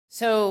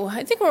So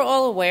I think we're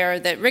all aware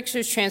that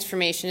Richter's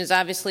transformation is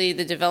obviously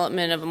the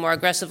development of a more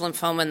aggressive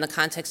lymphoma in the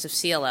context of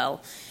CLL,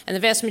 and the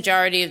vast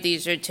majority of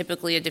these are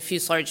typically a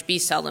diffuse large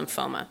B-cell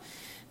lymphoma,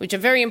 which a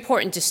very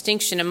important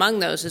distinction among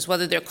those is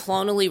whether they're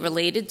clonally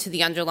related to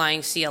the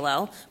underlying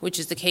CLL, which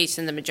is the case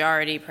in the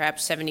majority,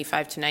 perhaps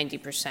 75 to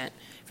 90%,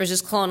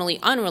 versus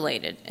clonally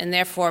unrelated, and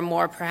therefore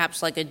more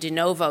perhaps like a de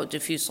novo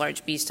diffuse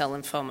large B-cell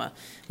lymphoma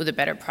with a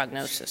better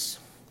prognosis.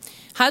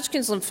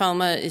 Hodgkin's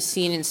lymphoma is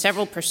seen in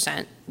several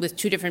percent with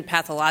two different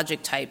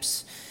pathologic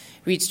types,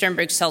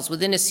 Reed-Sternberg cells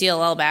within a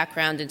CLL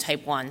background in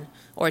type 1,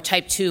 or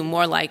type 2,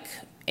 more like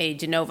a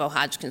de novo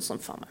Hodgkin's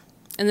lymphoma.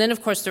 And then,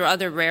 of course, there are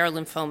other rare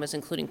lymphomas,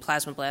 including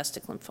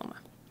plasmablastic lymphoma.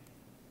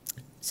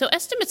 So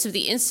estimates of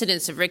the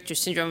incidence of Richter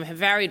syndrome have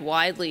varied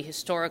widely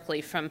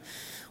historically from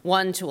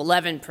 1 to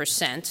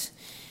 11%.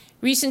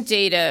 Recent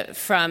data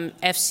from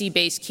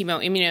FC-based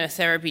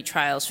chemoimmunotherapy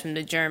trials from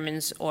the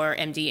Germans or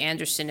MD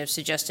Anderson have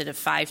suggested a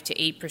 5 to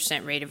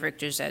 8% rate of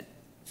Richter's at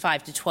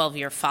 5 to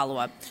 12-year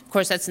follow-up. Of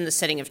course, that's in the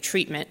setting of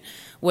treatment,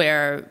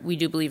 where we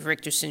do believe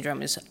Richter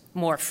syndrome is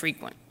more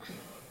frequent.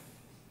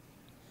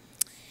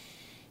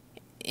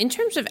 In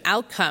terms of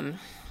outcome,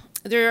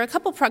 there are a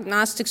couple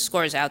prognostic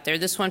scores out there,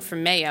 this one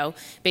from Mayo,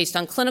 based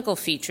on clinical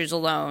features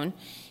alone,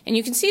 and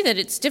you can see that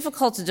it's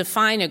difficult to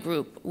define a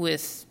group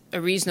with a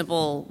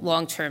reasonable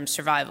long-term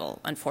survival,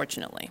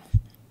 unfortunately.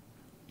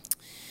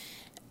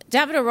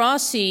 Davide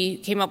Rossi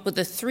came up with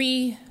a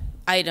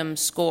 3-item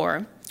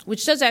score,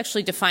 which does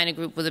actually define a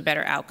group with a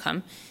better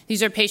outcome.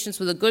 These are patients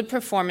with a good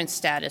performance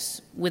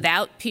status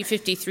without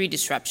p53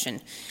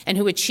 disruption and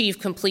who achieve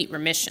complete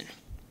remission.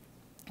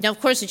 Now, of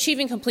course,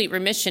 achieving complete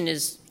remission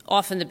is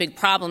often the big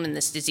problem in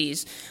this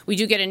disease. We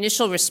do get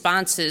initial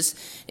responses,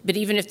 but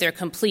even if they're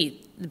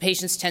complete, the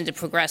patients tend to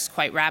progress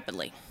quite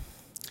rapidly.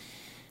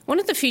 One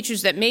of the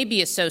features that may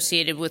be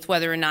associated with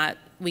whether or not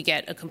we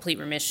get a complete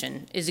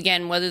remission is,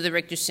 again, whether the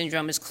Richter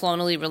syndrome is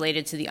clonally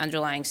related to the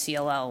underlying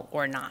CLL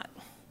or not.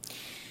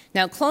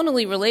 Now,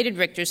 clonally related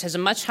Richter's has a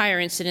much higher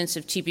incidence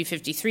of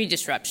TP53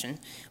 disruption,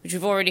 which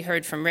we've already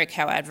heard from Rick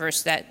how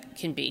adverse that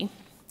can be,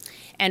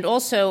 and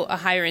also a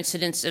higher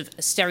incidence of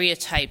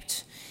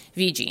stereotyped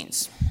V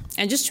genes.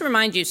 And just to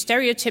remind you,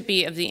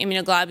 stereotypy of the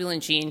immunoglobulin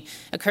gene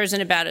occurs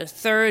in about a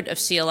third of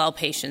CLL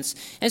patients.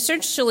 And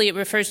essentially, it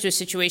refers to a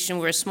situation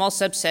where a small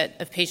subset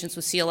of patients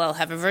with CLL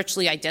have a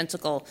virtually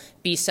identical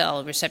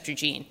B-cell receptor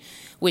gene,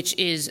 which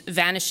is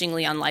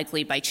vanishingly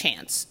unlikely by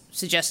chance,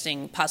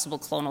 suggesting possible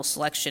clonal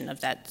selection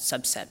of that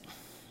subset.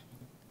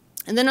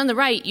 And then on the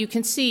right, you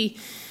can see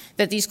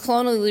that these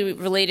clonally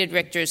related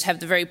Richters have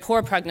the very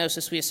poor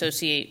prognosis we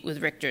associate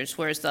with Richters,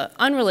 whereas the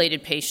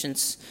unrelated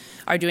patients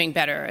are doing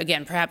better,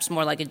 again, perhaps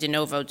more like a de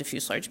novo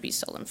diffuse large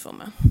B-cell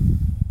lymphoma.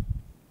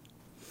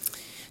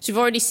 So you've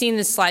already seen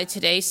this slide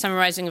today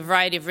summarizing a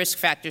variety of risk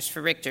factors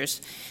for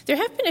Richters. There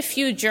have been a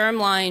few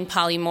germline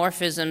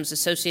polymorphisms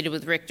associated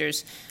with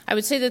Richters. I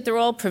would say that they're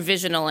all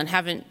provisional and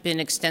haven't been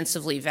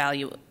extensively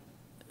validated.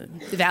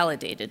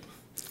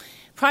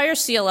 Prior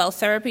CLL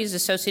therapy is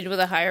associated with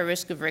a higher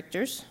risk of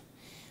Richters.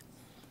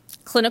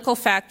 Clinical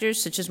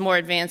factors such as more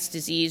advanced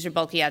disease or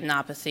bulky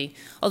adenopathy,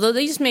 although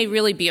these may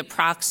really be a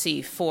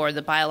proxy for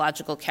the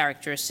biological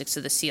characteristics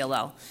of the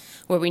CLL,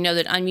 where we know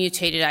that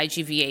unmutated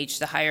IGVH,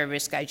 the higher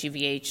risk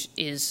IGVH,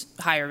 is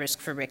higher risk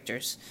for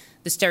Richters.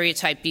 The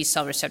stereotype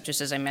B-cell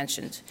receptors, as I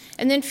mentioned.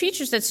 And then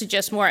features that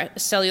suggest more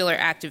cellular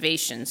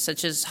activation,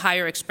 such as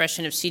higher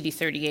expression of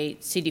CD38,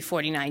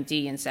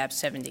 CD49D, and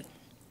ZAP70.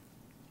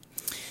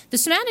 The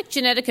somatic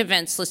genetic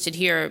events listed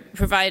here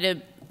provide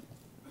a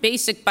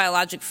basic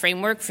biologic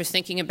framework for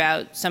thinking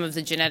about some of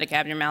the genetic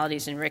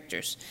abnormalities in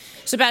Richters.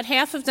 So about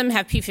half of them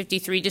have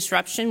p53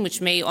 disruption,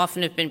 which may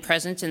often have been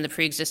present in the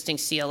pre-existing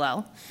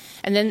CLL.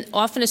 And then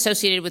often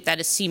associated with that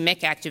is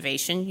c-MYC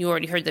activation. You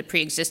already heard that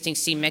pre-existing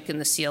c-MYC in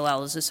the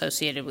CLL is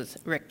associated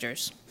with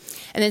Richters.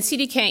 And then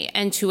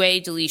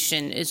CDKN2A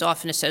deletion is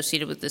often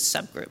associated with this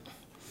subgroup.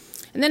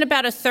 And then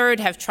about a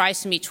third have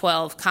trisomy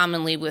 12,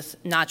 commonly with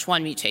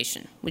Notch1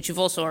 mutation, which you've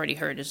also already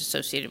heard is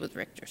associated with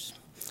Richters.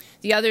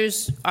 The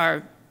others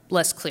are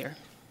less clear.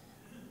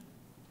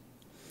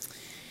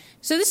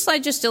 So this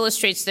slide just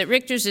illustrates that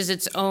Richter's is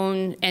its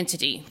own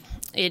entity.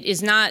 It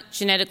is not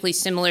genetically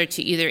similar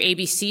to either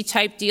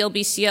ABC-type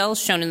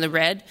DLBCL, shown in the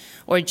red,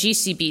 or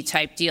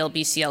GCB-type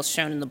DLBCL,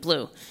 shown in the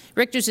blue.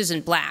 Richter's is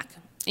in black.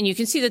 And you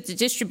can see that the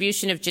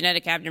distribution of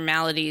genetic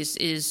abnormalities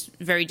is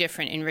very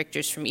different in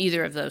Richter's from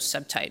either of those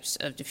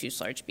subtypes of diffuse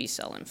large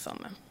B-cell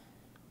lymphoma.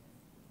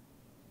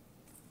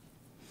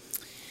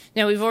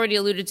 Now, we've already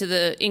alluded to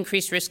the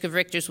increased risk of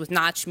Richter's with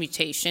Notch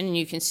mutation, and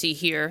you can see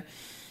here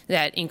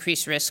that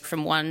increased risk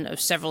from one of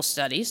several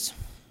studies.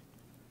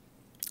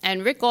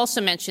 And Rick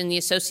also mentioned the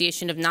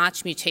association of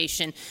Notch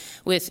mutation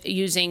with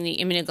using the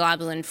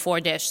immunoglobulin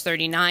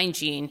 4-39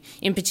 gene,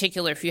 in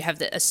particular if you have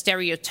a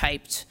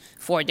stereotyped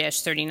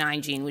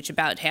 4-39 gene, which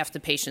about half the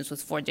patients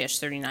with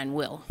 4-39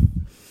 will.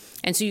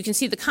 And so you can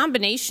see the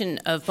combination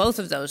of both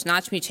of those,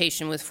 Notch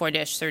mutation with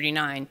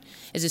 4-39,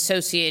 is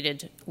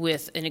associated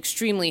with an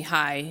extremely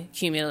high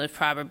cumulative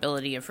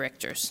probability of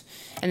Richters.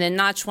 And then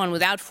Notch 1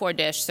 without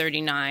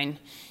 4-39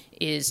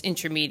 is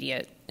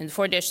intermediate, and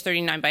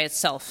 4-39 by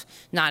itself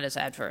not as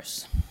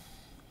adverse.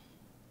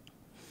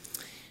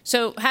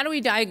 So how do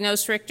we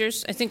diagnose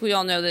Richters? I think we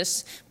all know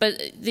this, but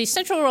the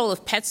central role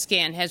of PET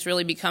scan has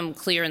really become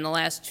clear in the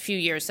last few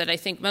years, that I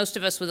think most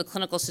of us with a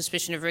clinical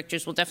suspicion of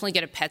Richters will definitely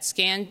get a PET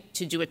scan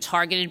to do a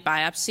targeted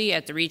biopsy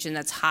at the region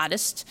that's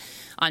hottest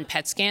on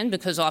PET scan,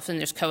 because often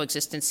there's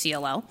coexistent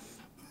CLL.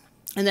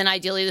 And then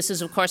ideally this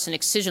is of course an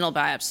excisional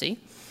biopsy.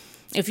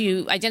 If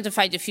you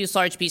identify diffuse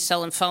large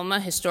B-cell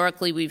lymphoma,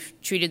 historically we've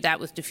treated that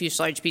with diffuse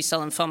large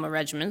B-cell lymphoma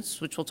regimens,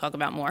 which we'll talk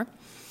about more.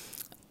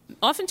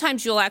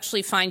 Oftentimes you'll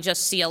actually find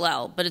just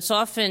CLL, but it's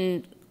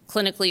often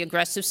clinically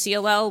aggressive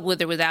CLL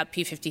with or without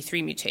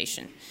P53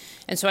 mutation.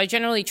 And so I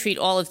generally treat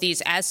all of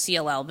these as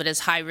CLL, but as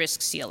high-risk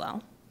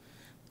CLL.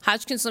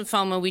 Hodgkin's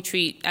lymphoma we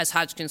treat as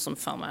Hodgkin's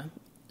lymphoma,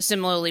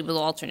 similarly with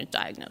alternate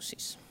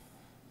diagnoses.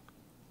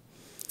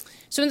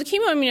 So in the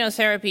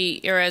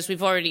chemoimmunotherapy era, as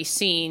we've already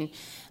seen,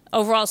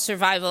 overall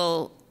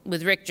survival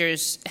with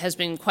Richters has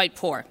been quite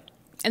poor.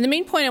 And the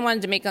main point I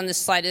wanted to make on this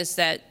slide is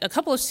that a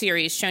couple of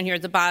series shown here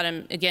at the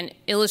bottom, again,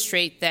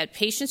 illustrate that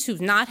patients who've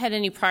not had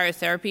any prior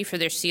therapy for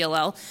their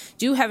CLL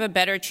do have a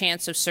better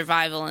chance of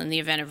survival in the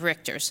event of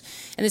Richters.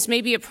 And this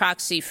may be a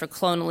proxy for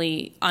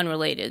clonally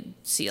unrelated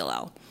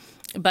CLL.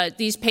 But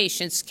these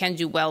patients can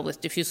do well with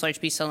diffuse large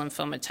B-cell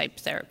lymphoma type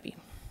therapy.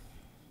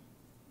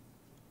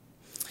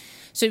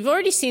 So we've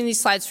already seen these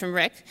slides from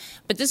Rick,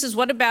 but this is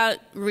what about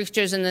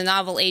Richters in the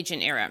novel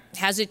agent era?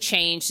 Has it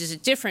changed? Is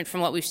it different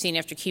from what we've seen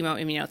after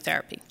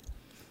chemoimmunotherapy?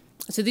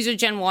 So these are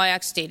Gen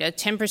Y-X data,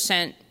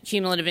 10%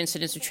 cumulative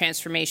incidence of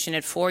transformation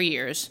at 4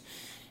 years,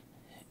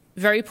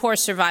 very poor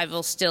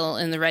survival still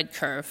in the red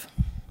curve,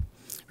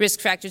 risk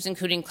factors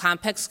including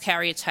complex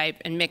karyotype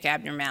and MYC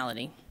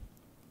abnormality.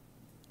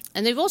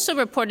 And they've also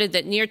reported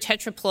that near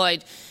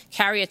tetraploid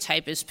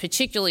karyotype is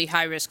particularly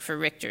high risk for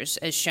Richters,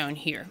 as shown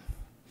here.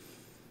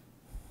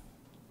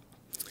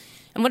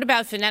 And what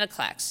about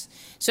venetoclax?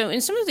 So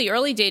in some of the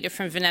early data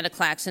from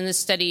venetoclax, in this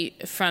study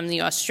from the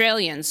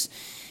Australians,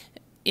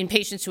 in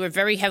patients who were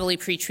very heavily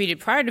pretreated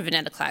prior to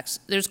venetoclax,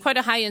 there's quite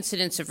a high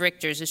incidence of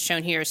Richters, as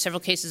shown here,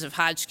 several cases of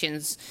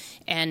Hodgkin's,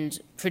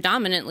 and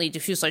predominantly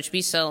diffuse large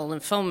B-cell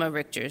lymphoma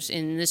Richters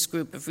in this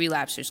group of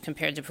relapsers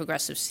compared to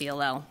progressive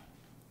CLL.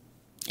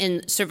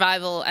 And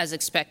survival, as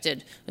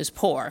expected, was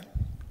poor.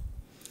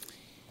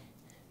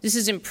 This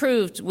is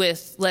improved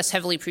with less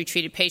heavily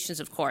pretreated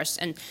patients, of course.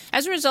 And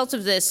as a result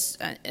of this,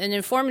 an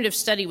informative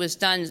study was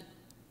done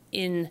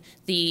in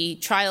the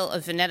trial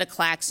of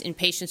venetoclax in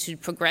patients who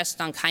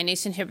progressed on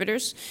kinase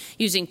inhibitors,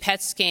 using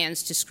PET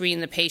scans to screen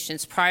the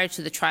patients prior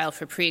to the trial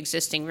for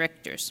pre-existing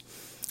Richters.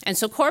 And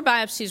so core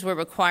biopsies were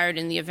required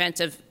in the event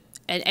of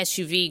an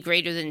SUV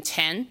greater than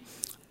 10,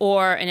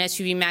 or an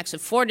SUV max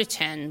of 4 to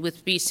 10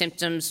 with B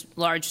symptoms,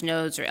 large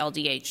nodes, or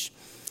LDH.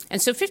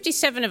 And so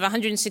 57 of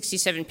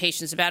 167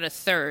 patients, about a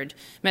third,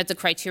 met the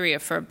criteria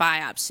for a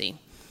biopsy.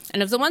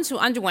 And of the ones who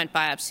underwent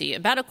biopsy,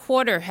 about a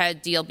quarter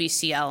had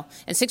DLBCL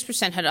and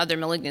 6% had other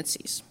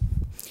malignancies.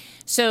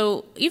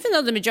 So even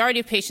though the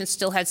majority of patients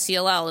still had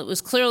CLL, it was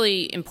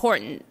clearly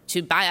important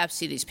to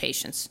biopsy these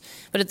patients.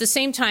 But at the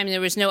same time, there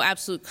was no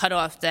absolute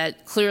cutoff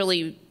that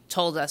clearly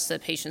told us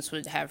that patients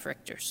would have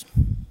Richters.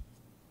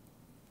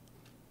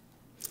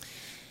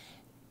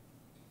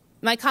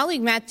 My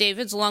colleague Matt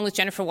Davids, along with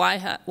Jennifer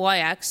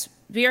Y-X,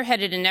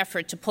 spearheaded an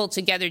effort to pull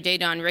together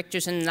data on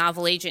Richters in the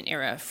novel agent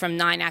era from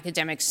 9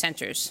 academic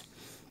centers.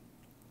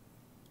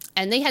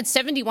 And they had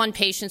 71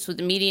 patients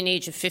with a median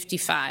age of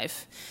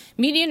 55,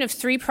 median of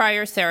 3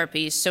 prior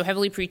therapies, so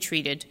heavily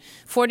pretreated.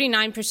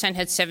 49%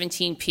 had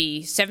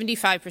 17P,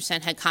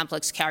 75% had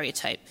complex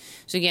karyotype.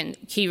 So again,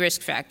 key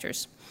risk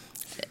factors.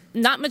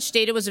 Not much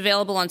data was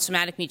available on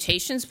somatic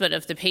mutations, but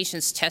of the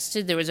patients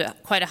tested, there was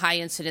quite a high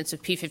incidence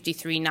of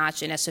P53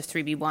 Notch and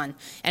SF3B1.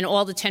 And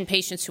all the 10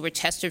 patients who were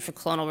tested for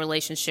clonal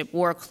relationship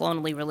were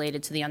clonally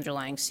related to the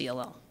underlying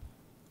CLL.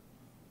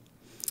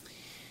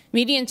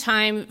 Median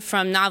time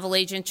from novel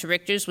agent to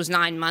Richters was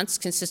 9 months,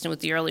 consistent with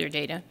the earlier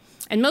data.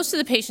 And most of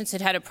the patients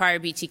had had a prior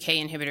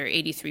BTK inhibitor,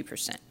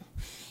 83%.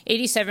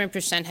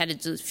 87% had a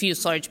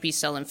diffuse large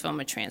B-cell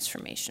lymphoma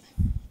transformation.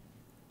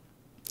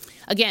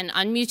 Again,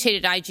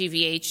 unmutated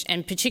IGVH,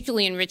 and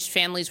particularly enriched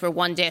families were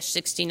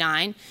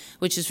 1-69,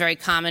 which is very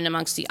common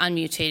amongst the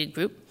unmutated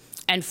group,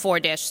 and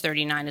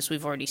 4-39, as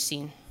we've already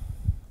seen.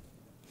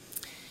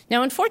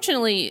 Now,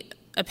 unfortunately,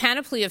 a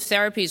panoply of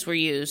therapies were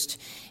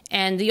used,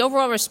 and the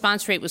overall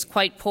response rate was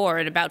quite poor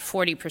at about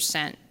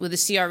 40%, with a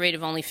CR rate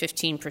of only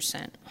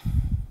 15%.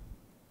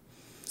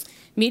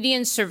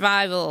 Median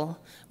survival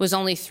was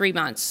only 3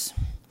 months.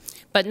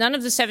 But none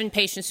of the 7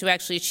 patients who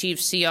actually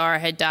achieved CR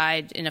had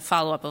died in a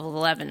follow-up of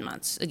 11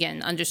 months,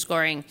 again,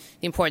 underscoring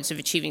the importance of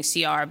achieving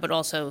CR, but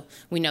also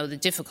we know the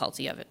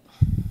difficulty of it.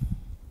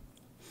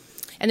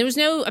 And there was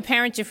no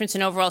apparent difference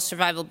in overall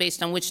survival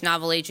based on which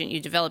novel agent you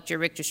developed your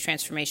Richter's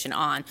transformation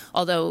on,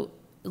 although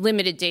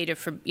limited data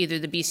for either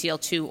the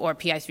BCL2 or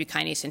PI3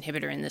 kinase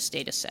inhibitor in this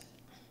data set.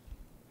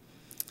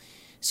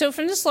 So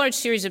from this large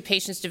series of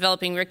patients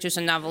developing Richter's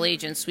and novel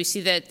agents, we see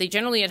that they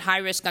generally had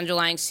high-risk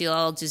underlying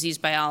CLL disease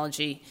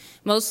biology.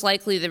 Most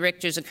likely the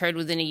Richter's occurred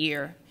within a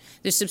year.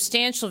 There's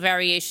substantial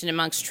variation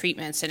amongst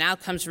treatments, and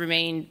outcomes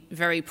remain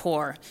very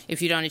poor if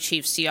you don't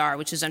achieve CR,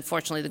 which is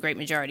unfortunately the great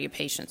majority of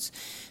patients.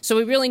 So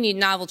we really need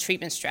novel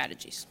treatment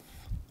strategies.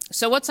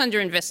 So what's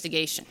under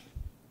investigation?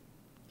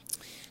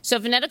 So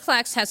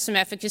venetoclax has some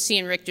efficacy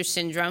in Richter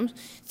syndrome,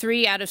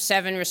 3 out of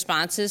 7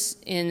 responses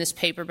in this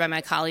paper by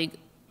my colleague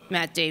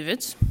Matt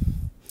Davids.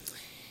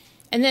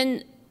 And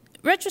then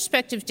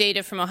retrospective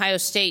data from Ohio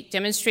State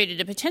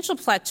demonstrated a potential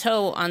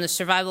plateau on the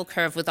survival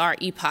curve with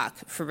R-epoch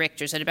for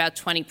Richter's at about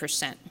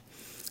 20%.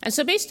 And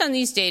so based on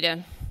these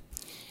data,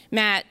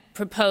 Matt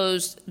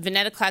proposed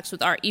venetoclax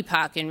with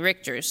R-epoch in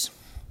Richter's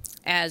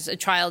as a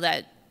trial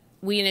that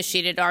we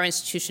initiated at our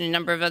institution, a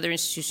number of other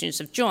institutions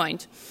have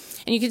joined.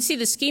 And you can see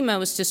the schema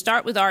was to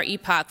start with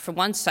R-epoch for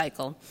 1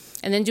 cycle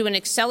and then do an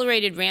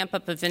accelerated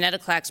ramp-up of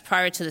venetoclax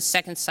prior to the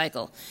 2nd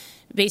cycle,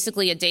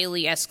 basically a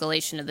daily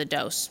escalation of the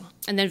dose.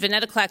 And then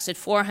venetoclax at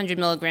 400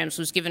 milligrams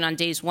was given on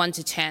days 1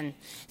 to 10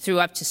 through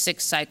up to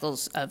 6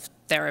 cycles of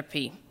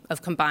therapy,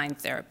 of combined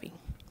therapy.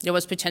 There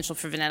was potential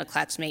for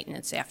venetoclax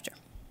maintenance after.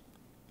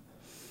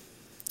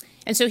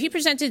 And so he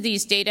presented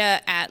these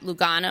data at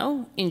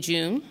Lugano in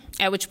June,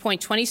 at which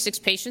point 26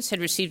 patients had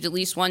received at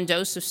least 1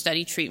 dose of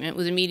study treatment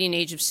with a median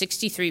age of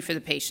 63 for the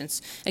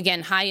patients.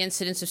 Again, high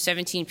incidence of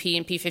 17p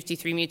and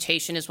p53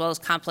 mutation as well as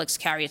complex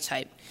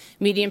karyotype.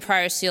 Median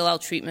prior CLL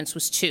treatments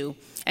was 2,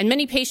 and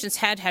many patients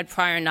had had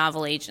prior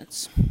novel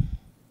agents.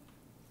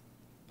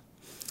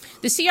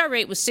 The CR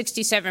rate was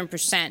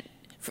 67%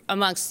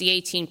 amongst the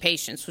 18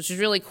 patients, which is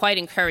really quite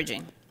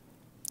encouraging.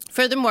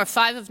 Furthermore,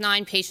 5 of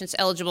 9 patients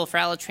eligible for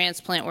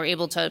allotransplant were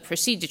able to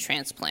proceed to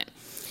transplant,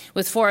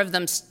 with 4 of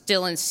them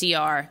still in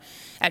CR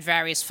at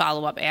various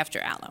follow-up after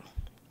allo.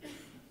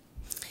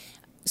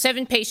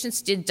 7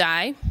 patients did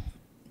die,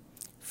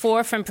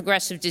 4 from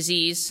progressive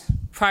disease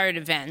prior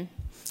to ven,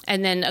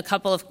 and then a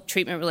couple of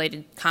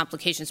treatment-related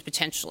complications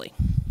potentially.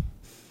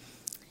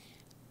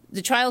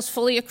 The trial is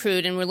fully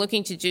accrued, and we're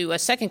looking to do a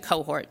 2nd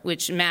cohort,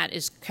 which Matt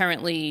is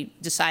currently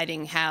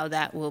deciding how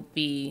that will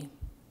be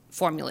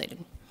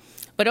formulated.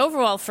 But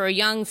overall, for a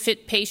young,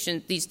 fit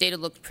patient, these data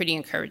looked pretty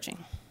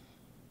encouraging.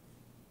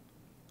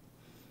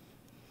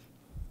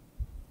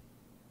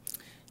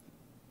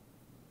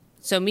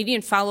 So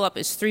median follow-up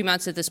is 3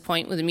 months at this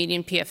point with a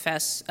median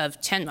PFS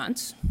of 10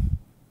 months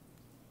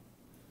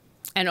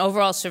and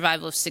overall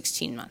survival of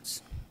 16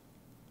 months.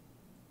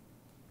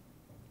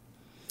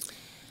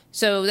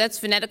 So that's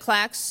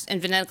venetoclax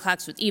and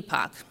venetoclax with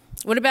epoch.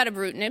 What about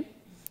ibrutinib?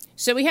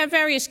 So we have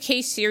various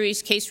case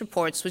series, case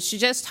reports, which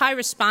suggest high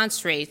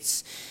response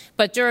rates,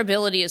 but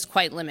durability is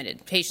quite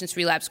limited. Patients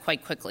relapse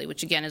quite quickly,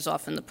 which again is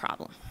often the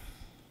problem.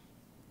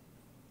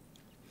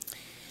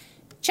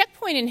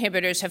 Checkpoint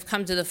inhibitors have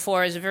come to the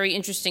fore as a very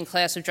interesting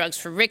class of drugs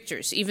for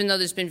Richter's, even though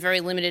there's been very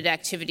limited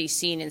activity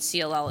seen in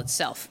CLL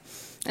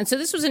itself. And so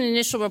this was an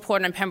initial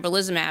report on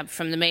pembrolizumab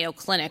from the Mayo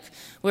Clinic,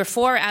 where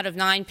 4 out of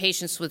 9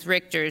 patients with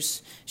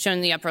Richter's, shown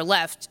in the upper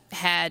left,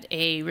 had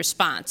a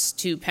response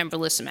to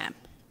pembrolizumab.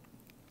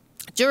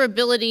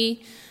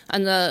 Durability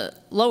on the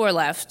lower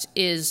left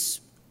is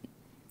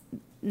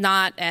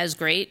not as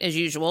great as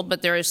usual,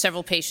 but there are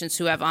several patients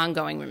who have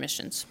ongoing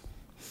remissions.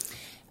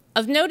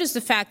 Of note is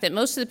the fact that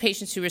most of the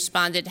patients who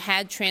responded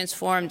had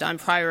transformed on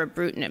prior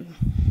ibrutinib.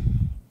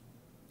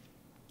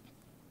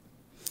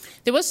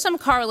 There was some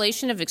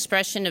correlation of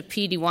expression of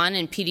PD-1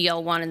 and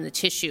PD-L1 in the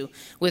tissue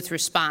with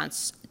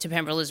response to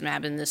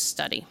pembrolizumab in this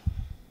study.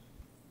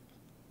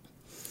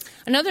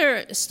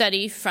 Another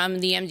study from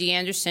the MD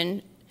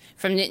Anderson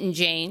from Nitin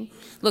Jain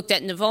looked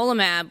at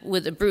nivolumab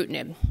with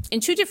ibrutinib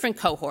in 2 different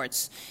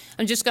cohorts.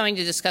 I'm just going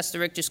to discuss the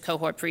Richter's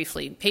cohort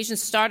briefly.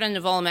 Patients start on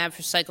nivolumab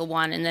for cycle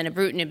 1, and then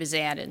ibrutinib is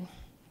added.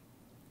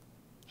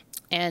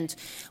 And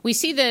we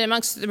see that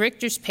amongst the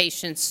Richter's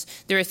patients,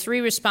 there are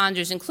 3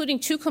 responders, including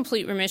 2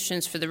 complete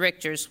remissions for the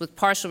Richter's with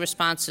partial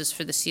responses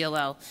for the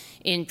CLL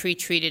in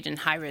pretreated and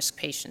high-risk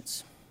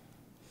patients.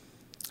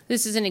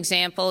 This is an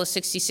example, a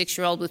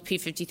 66-year-old with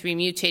p53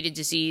 mutated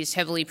disease,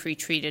 heavily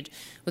pretreated,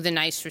 with a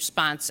nice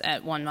response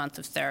at 1 month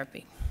of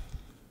therapy.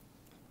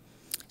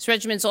 This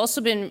regimen's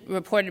also been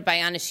reported by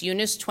Anis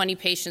Yunus, 20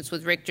 patients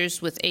with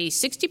Richter's with a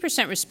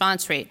 60%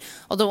 response rate,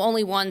 although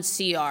only 1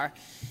 CR.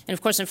 And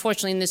of course,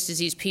 unfortunately, in this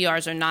disease,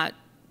 PRs are not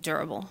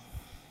durable.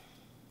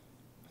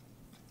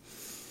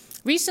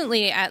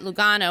 Recently at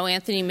Lugano,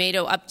 Anthony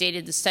Mato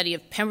updated the study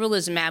of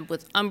pembrolizumab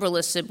with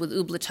umbralisib with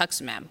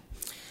ublituximab.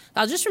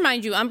 I'll just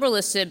remind you,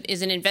 umbralisib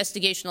is an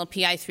investigational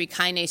PI3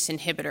 kinase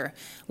inhibitor,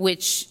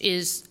 which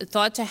is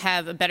thought to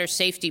have a better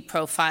safety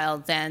profile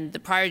than the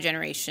prior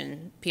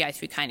generation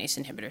PI3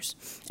 kinase inhibitors.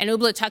 And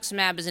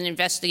ublituximab is an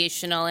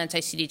investigational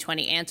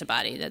anti-CD20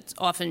 antibody that's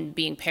often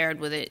being paired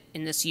with it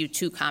in this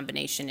U2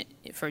 combination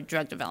for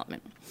drug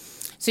development.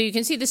 So you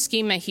can see the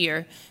schema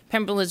here.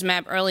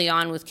 Pembrolizumab early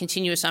on with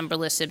continuous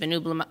umbralisib, and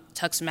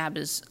ublituximab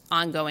is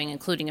ongoing,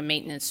 including a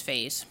maintenance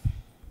phase.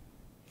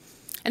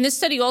 And this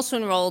study also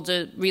enrolled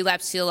a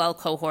relapsed CLL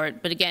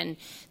cohort, but again,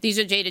 these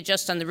are data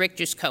just on the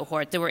Richter's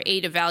cohort. There were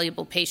 8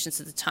 evaluable patients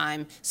at the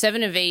time.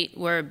 7 of 8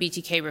 were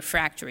BTK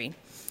refractory.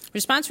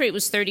 Response rate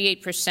was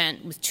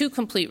 38% with 2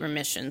 complete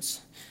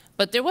remissions,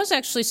 but there was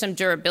actually some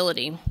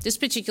durability. This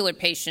particular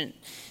patient,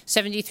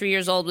 73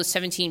 years old with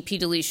 17p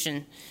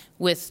deletion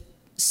with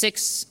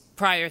 6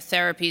 prior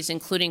therapies,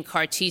 including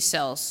CAR T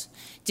cells,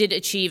 did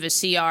achieve a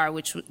CR,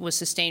 which was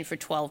sustained for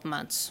 12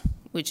 months,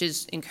 which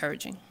is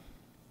encouraging.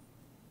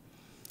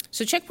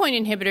 So checkpoint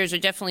inhibitors are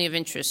definitely of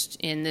interest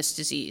in this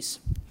disease.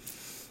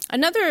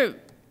 Another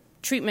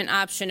treatment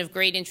option of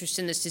great interest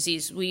in this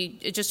disease, we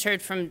just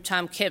heard from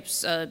Tom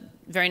Kipps a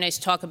very nice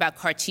talk about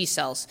CAR T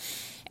cells,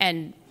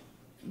 and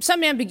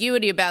some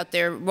ambiguity about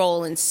their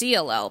role in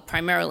CLL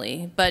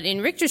primarily, but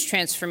in Richter's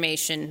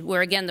transformation,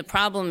 where again the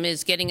problem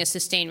is getting a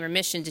sustained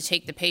remission to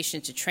take the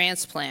patient to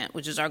transplant,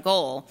 which is our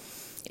goal,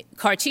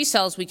 CAR T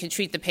cells, we can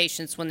treat the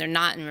patients when they're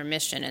not in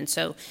remission, and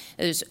so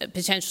there's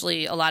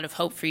potentially a lot of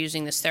hope for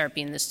using this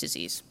therapy in this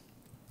disease.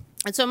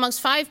 And so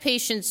amongst 5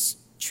 patients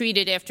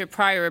treated after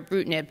prior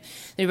ibrutinib,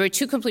 there were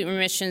 2 complete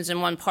remissions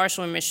and 1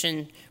 partial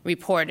remission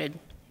reported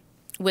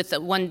with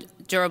 1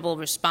 durable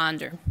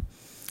responder.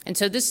 And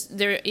so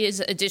there is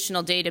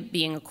additional data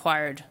being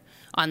acquired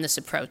on this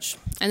approach.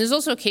 And there's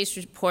also a case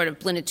report of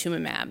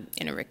blinatumomab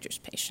in a Richter's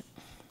patient.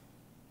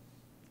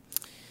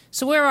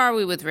 So where are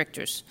we with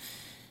Richter's?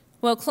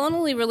 Well,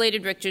 clonally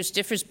related Richter's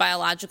differs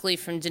biologically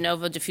from de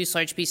novo diffuse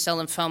large B-cell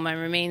lymphoma and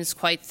remains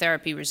quite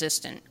therapy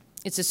resistant.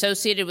 It's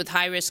associated with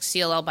high-risk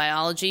CLL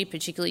biology,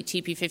 particularly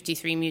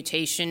TP53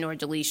 mutation or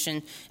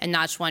deletion and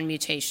Notch1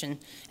 mutation,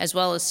 as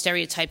well as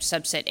stereotype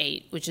subset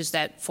 8, which is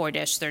that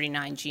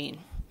 4-39 gene.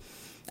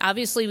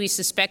 Obviously, we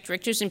suspect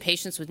Richter's in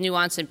patients with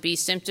new-onset B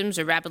symptoms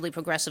or rapidly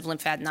progressive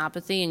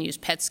lymphadenopathy and use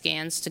PET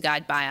scans to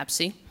guide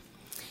biopsy.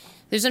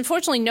 There's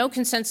unfortunately no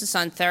consensus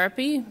on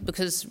therapy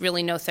because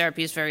really no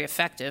therapy is very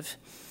effective.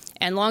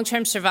 And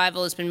long-term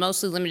survival has been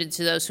mostly limited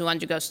to those who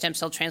undergo stem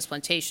cell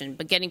transplantation,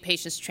 but getting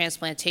patients to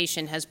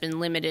transplantation has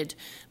been limited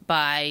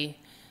by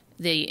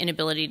the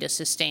inability to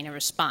sustain a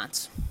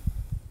response.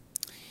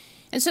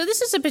 And so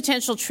this is a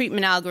potential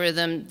treatment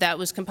algorithm that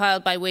was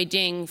compiled by Wei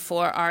Ding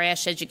for our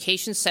ASH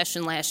education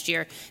session last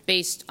year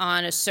based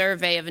on a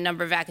survey of a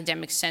number of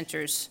academic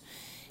centers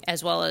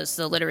as well as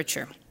the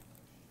literature.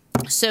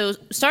 So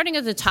starting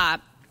at the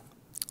top,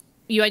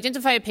 you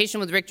identify a patient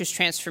with Richter's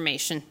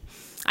transformation.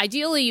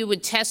 Ideally, you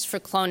would test for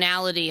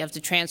clonality of the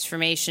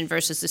transformation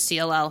versus the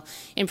CLL.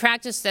 In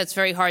practice, that's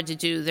very hard to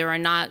do. There are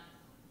not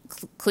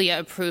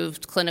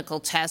CLIA-approved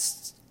clinical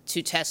tests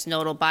to test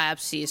nodal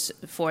biopsies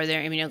for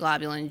their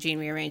immunoglobulin gene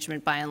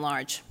rearrangement by and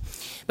large.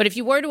 But if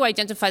you were to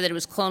identify that it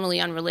was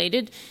clonally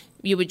unrelated,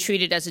 you would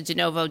treat it as a de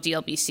novo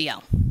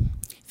DLBCL.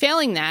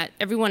 Failing that,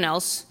 everyone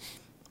else,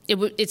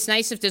 it's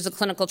nice if there's a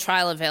clinical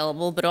trial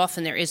available, but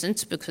often there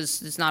isn't because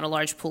there's not a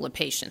large pool of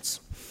patients.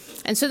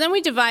 And so then we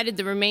divided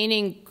the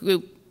remaining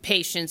group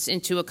patients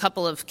into a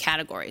couple of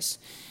categories.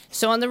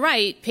 So on the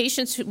right,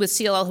 patients with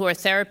CLL who are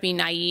therapy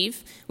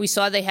naive, we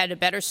saw they had a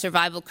better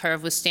survival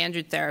curve with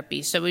standard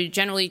therapy. So we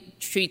generally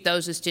treat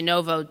those as de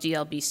novo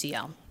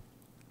DLBCL.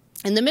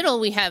 In the middle,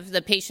 we have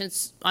the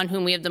patients on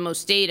whom we have the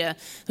most data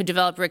who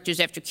develop Richter's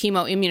after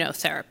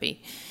chemoimmunotherapy.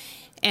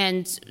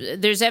 And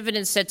there's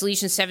evidence that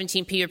deletion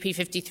 17p or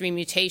p53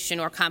 mutation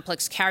or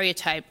complex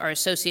karyotype are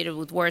associated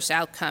with worse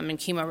outcome and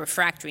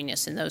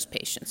chemorefractoriness in those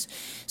patients.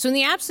 So in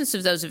the absence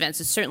of those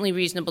events, it's certainly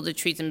reasonable to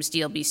treat them as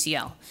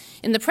DLBCL.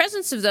 In the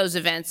presence of those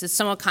events, it's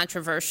somewhat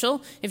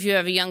controversial. If you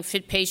have a young,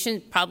 fit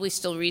patient, probably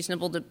still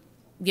reasonable to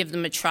give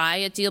them a try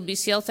at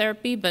DLBCL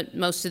therapy, but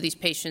most of these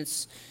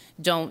patients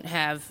don't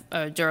have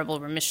a durable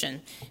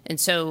remission. And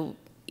so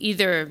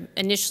either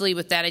initially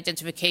with that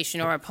identification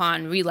or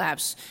upon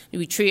relapse,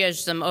 we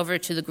triage them over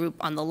to the group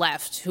on the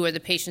left, who are the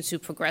patients who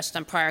progressed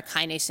on prior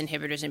kinase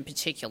inhibitors in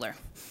particular,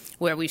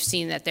 where we've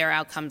seen that their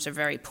outcomes are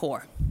very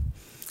poor.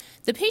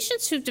 The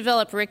patients who've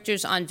developed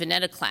Richter's on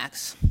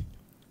venetoclax,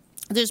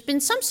 there's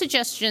been some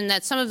suggestion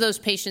that some of those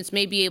patients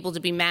may be able to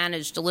be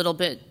managed a little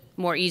bit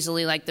more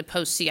easily like the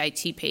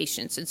post-CIT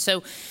patients. And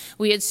so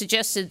we had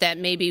suggested that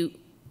maybe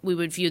we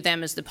would view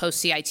them as the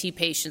post-CIT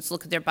patients,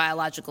 look at their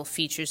biological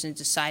features in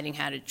deciding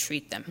how to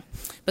treat them.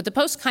 But the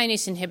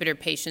post-kinase inhibitor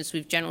patients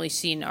we've generally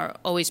seen are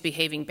always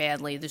behaving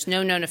badly. There's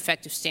no known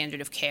effective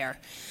standard of care.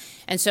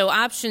 And so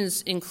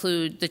options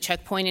include the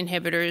checkpoint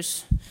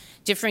inhibitors,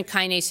 different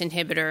kinase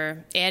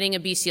inhibitor, adding a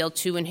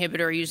BCL2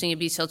 inhibitor or using a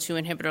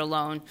BCL2 inhibitor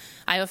alone.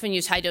 I often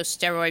use high-dose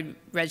steroid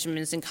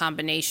regimens in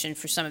combination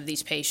for some of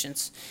these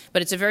patients,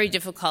 but it's a very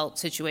difficult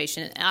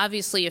situation.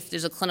 Obviously, if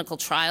there's a clinical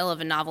trial of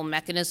a novel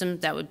mechanism,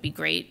 that would be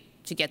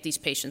great to get these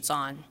patients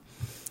on.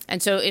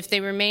 And so if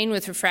they remain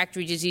with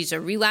refractory disease or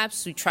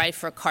relapse, we try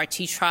for a CAR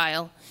T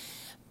trial.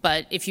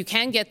 But if you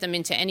can get them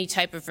into any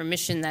type of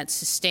remission that's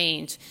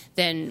sustained,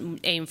 then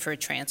aim for a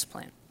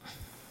transplant.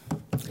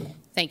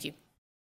 Thank you.